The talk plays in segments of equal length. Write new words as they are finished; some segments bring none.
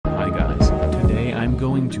guys, today I'm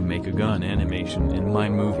going to make a gun animation in my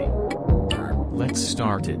movie. Let's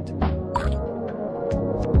start it.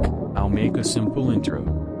 I'll make a simple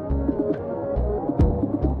intro.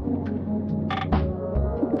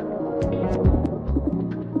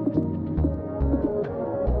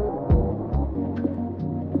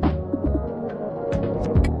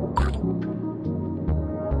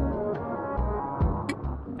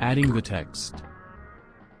 Adding the text.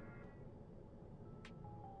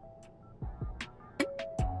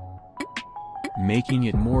 Making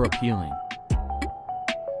it more appealing.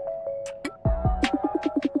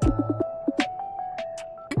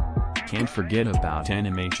 Can't forget about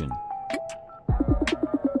animation.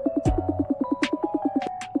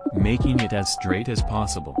 Making it as straight as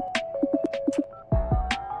possible.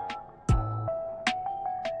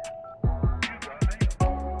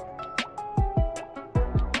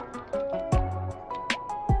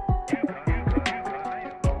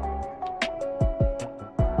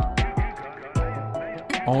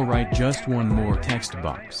 Alright, just one more text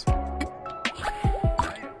box.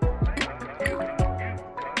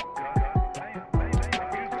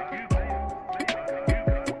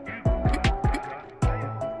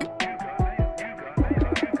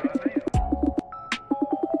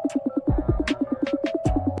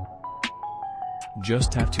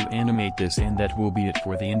 Just have to animate this and that will be it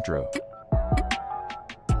for the intro.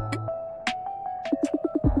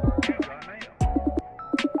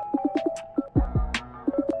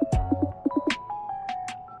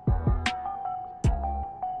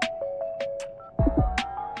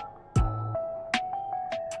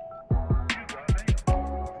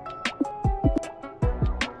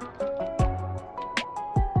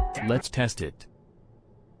 Let's test it.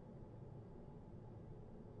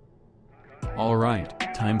 Alright,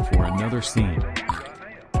 time for another scene.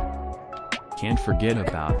 Can't forget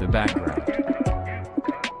about the background.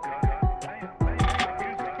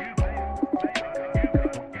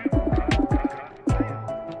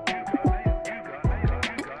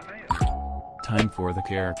 Time for the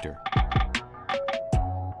character.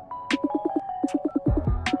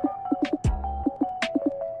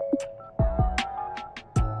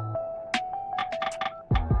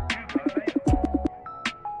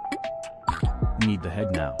 Need the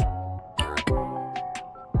head now.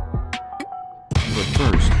 But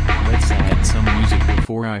first, let's add some music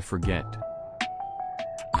before I forget.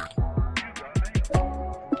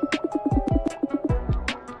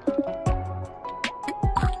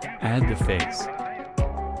 Add the face.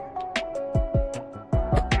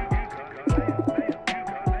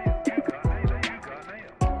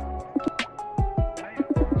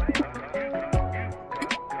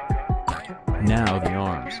 Now the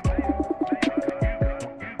arms.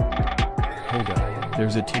 Hold up,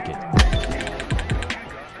 there's a ticket.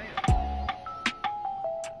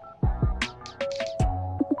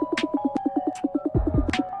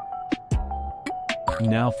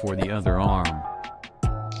 Now for the other arm.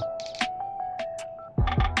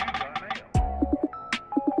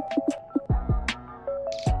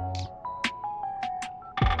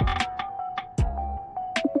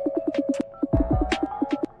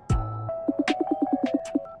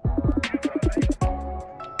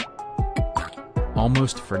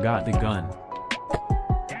 Almost forgot the gun.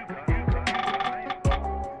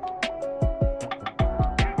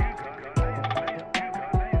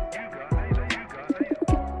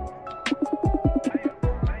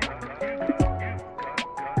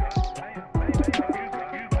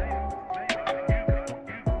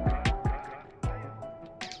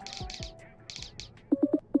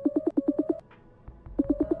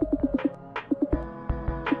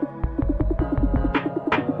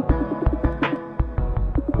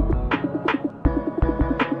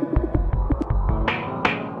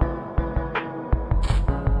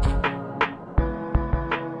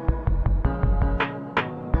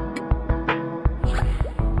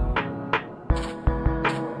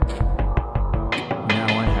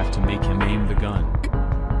 Make him aim the gun.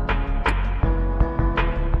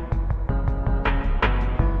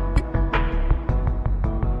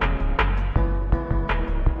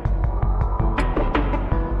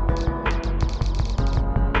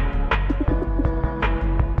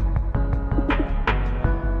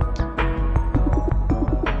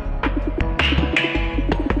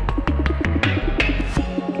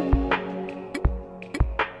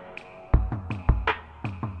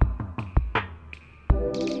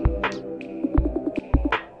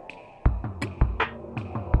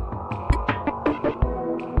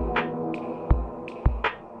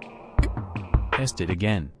 Test it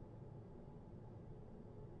again.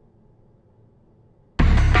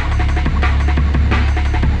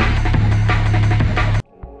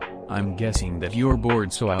 I'm guessing that you're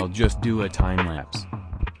bored, so I'll just do a time lapse.